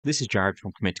This is Jared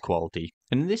from Commit Quality,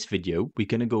 and in this video we're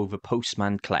going to go over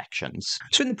Postman Collections.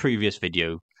 So in the previous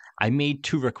video I made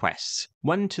two requests,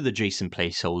 one to the JSON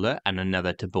placeholder and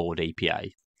another to Board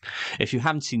API. If you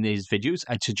haven't seen these videos,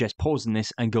 I'd suggest pausing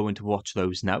this and going to watch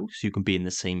those now so you can be in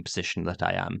the same position that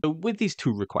I am. So with these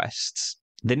two requests,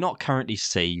 they're not currently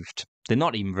saved. They're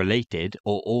not even related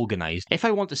or organized. If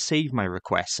I want to save my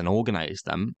requests and organize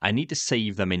them, I need to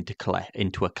save them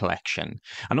into a collection.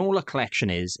 And all a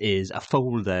collection is a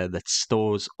folder that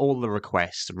stores all the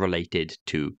requests related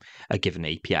to a given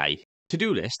API. To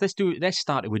do this, let's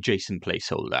start with JSON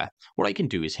placeholder. What I can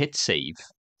do is hit save.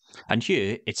 And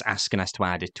here it's asking us to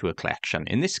add it to a collection.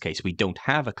 In this case, we don't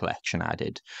have a collection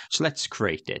added. So let's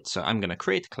create it. So I'm going to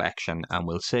create a collection and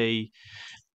we'll say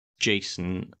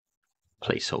JSON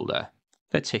placeholder.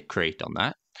 Let's hit create on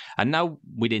that. And now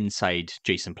with inside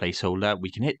JSON placeholder,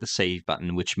 we can hit the save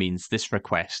button, which means this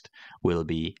request will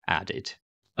be added.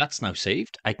 That's now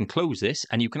saved. I can close this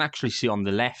and you can actually see on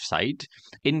the left side,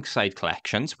 inside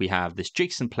collections, we have this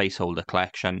JSON placeholder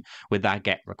collection with that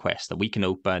get request that we can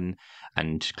open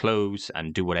and close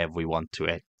and do whatever we want to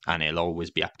it. And it'll always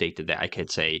be updated there. I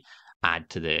could say add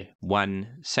to the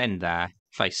one, send there.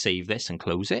 If I save this and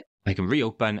close it, I can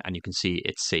reopen and you can see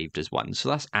it's saved as one. So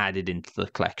that's added into the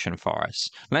collection for us.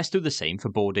 Let's do the same for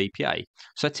Board API.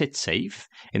 So let's hit save.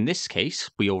 In this case,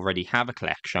 we already have a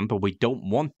collection, but we don't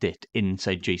want it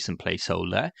inside JSON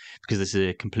placeholder because this is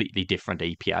a completely different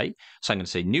API. So I'm going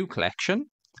to say new collection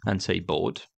and say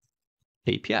Board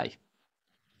API.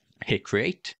 Hit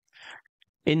create.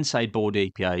 Inside Board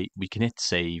API, we can hit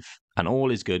save and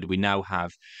all is good. We now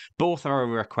have both our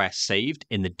requests saved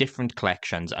in the different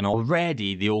collections and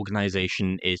already the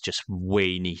organization is just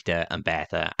way neater and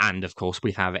better. And of course,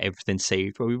 we have everything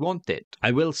saved where we want it.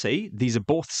 I will say these are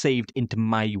both saved into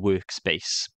my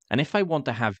workspace. And if I want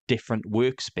to have different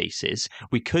workspaces,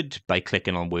 we could by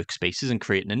clicking on workspaces and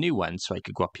creating a new one. So I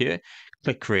could go up here,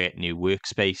 click create new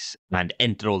workspace and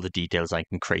enter all the details I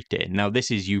can create it. Now this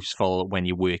is useful when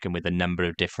you're working with a number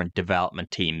of different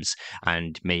development teams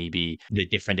and maybe the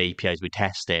different APIs we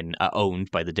test in are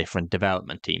owned by the different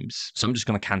development teams. So I'm just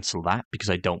going to cancel that because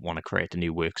I don't want to create a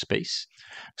new workspace.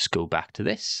 Let's go back to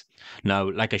this. Now,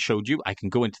 like I showed you, I can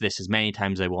go into this as many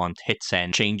times as I want, hit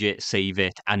send, change it, save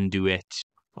it, undo it.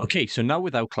 Okay, so now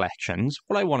with our collections,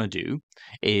 what I want to do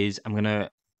is I'm going to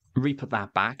re-put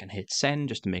that back and hit send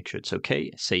just to make sure it's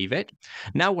okay, save it.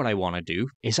 Now what I want to do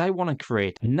is I want to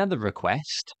create another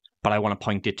request, but I want to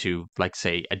point it to, like,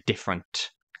 say, a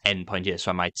different endpoint here.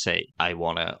 So I might say I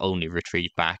want to only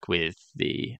retrieve back with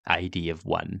the ID of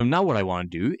 1. So now what I want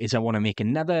to do is I want to make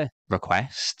another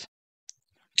request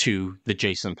to the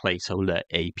JSON placeholder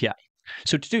API.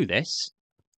 So to do this,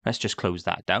 let's just close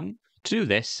that down. To do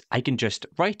this, I can just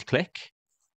right-click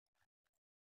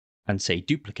and say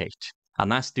duplicate.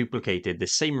 And that's duplicated the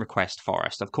same request for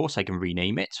us. Of course, I can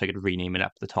rename it. So I could rename it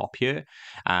up the top here.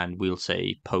 And we'll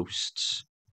say posts-1.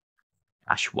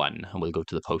 And we'll go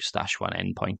to the post-1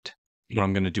 endpoint. What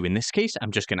I'm going to do in this case,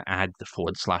 I'm just going to add the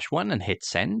 /1 and hit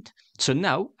send. So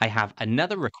now I have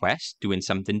another request doing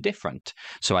something different.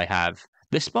 So I have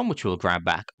this one, which will grab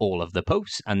back all of the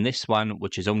posts, and this one,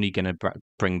 which is only going to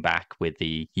bring back with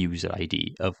the user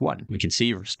ID of 1. We can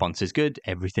see response is good.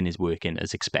 Everything is working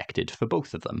as expected for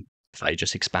both of them. If I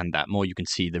just expand that more, you can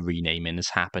see the renaming has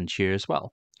happened here as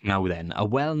well. Now then, a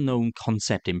well-known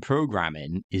concept in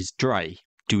programming is dry.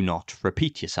 Do not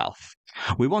repeat yourself.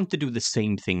 We want to do the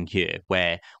same thing here,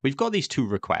 where we've got these two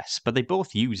requests, but they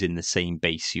both use in the same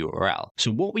base URL.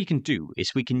 So what we can do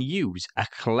is we can use a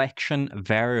collection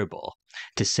variable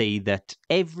to say that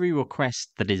every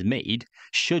request that is made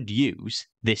should use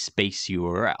this base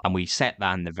URL. And we set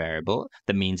that in the variable.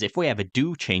 That means if we ever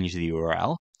do change the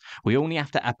URL, we only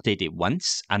have to update it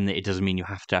once, and it doesn't mean you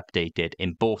have to update it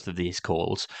in both of these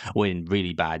calls, or in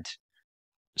really bad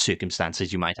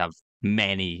circumstances, you might have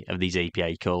many of these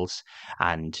API calls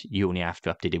and you only have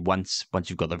to update it once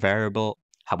you've got the variable.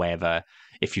 However,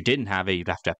 if you didn't have it, you'd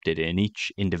have to update it in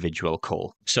each individual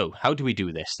call. So how do we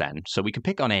do this then? So we can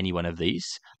pick on any one of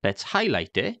these. Let's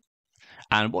highlight it.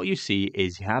 And what you see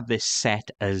is you have this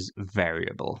set as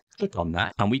variable. Click on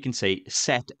that and we can say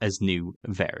set as new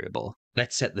variable.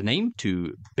 Let's set the name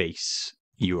to base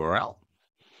URL.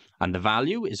 And the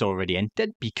value is already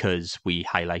entered because we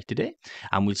highlighted it.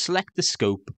 And we'll select the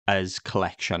scope as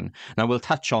collection. Now we'll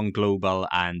touch on global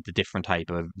and the different type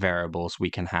of variables we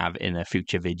can have in a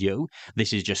future video.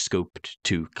 This is just scoped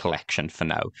to collection for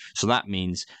now. So that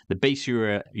means the base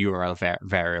URL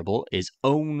variable is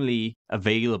only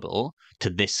available to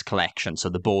this collection. So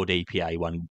the board API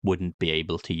one wouldn't be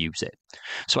able to use it.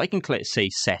 So I can click say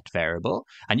set variable,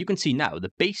 and you can see now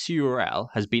the base URL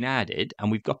has been added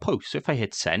and we've got post. So if I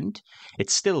hit send,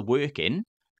 it's still working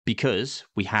because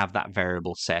we have that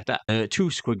variable set up. Two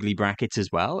squiggly brackets as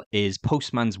well is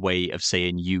Postman's way of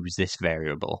saying use this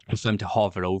variable. If I'm to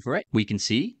hover over it, we can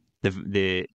see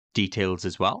the details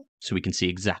as well. So we can see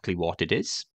exactly what it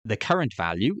is. The current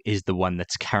value is the one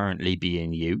that's currently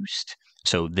being used.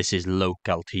 So this is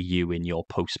local to you in your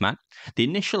Postman. The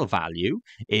initial value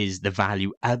is the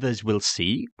value others will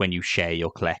see when you share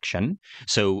your collection.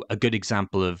 So a good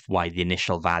example of why the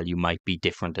initial value might be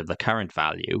different of the current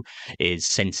value is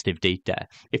sensitive data.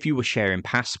 If you were sharing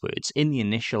passwords, in the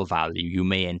initial value, you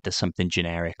may enter something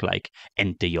generic like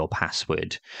enter your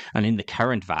password. And in the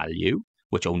current value,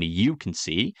 which only you can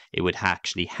see, it would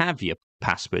actually have your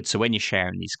password. So when you're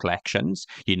sharing these collections,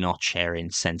 you're not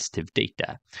sharing sensitive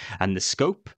data. And the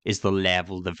scope is the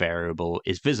level the variable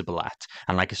is visible at.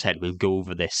 And like I said, we'll go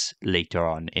over this later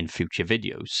on in future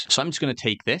videos. So I'm just going to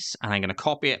take this and I'm going to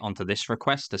copy it onto this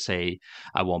request to say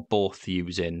I want both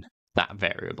using that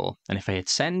variable. And if I hit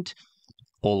send,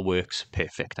 all works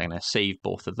perfect. I'm going to save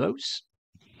both of those.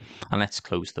 And let's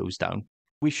close those down.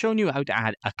 We've shown you how to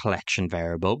add a collection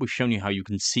variable. We've shown you how you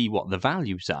can see what the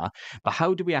values are, but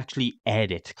how do we actually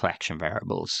edit collection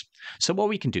variables? So what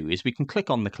we can do is we can click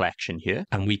on the collection here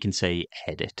and we can say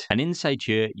edit. And inside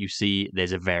here, you see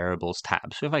there's a variables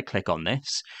tab. So if I click on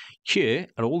this, here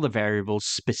are all the variables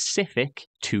specific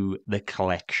to the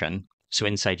collection. So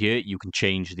inside here, you can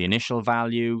change the initial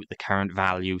value, the current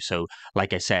value. So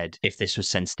like I said, if this was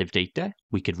sensitive data,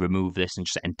 we could remove this and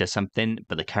just enter something,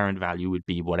 but the current value would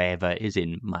be whatever is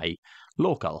in my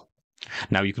local.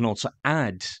 Now you can also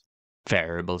add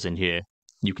variables in here.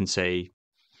 You can say,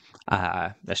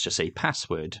 let's just say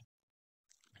password,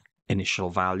 initial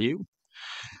value,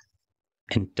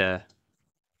 enter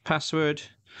password,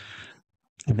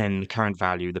 and then the current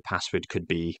value, the password could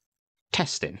be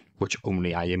testing, which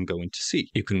only I am going to see.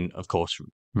 You can, of course,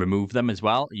 remove them as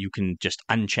well. You can just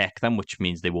uncheck them, which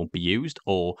means they won't be used,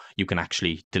 or you can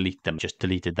actually delete them. Just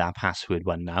deleted that password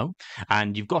one now.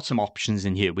 And you've got some options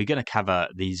in here. We're going to cover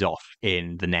these off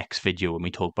in the next video when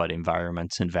we talk about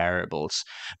environments and variables.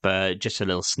 But just a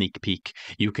little sneak peek,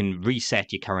 you can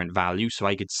reset your current value. So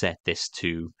I could set this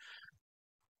to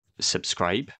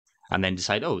subscribe and then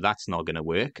decide, oh, that's not going to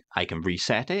work. I can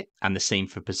reset it. And the same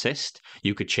for persist.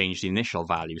 You could change the initial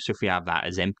value. So if we have that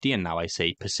as empty and now I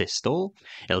say persist all,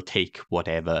 it'll take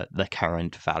whatever the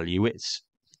current value is.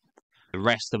 The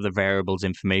rest of the variables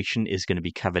information is going to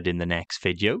be covered in the next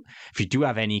video. If you do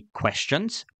have any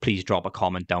questions, please drop a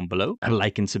comment down below. A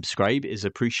like and subscribe is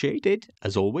appreciated.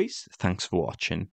 As always, thanks for watching.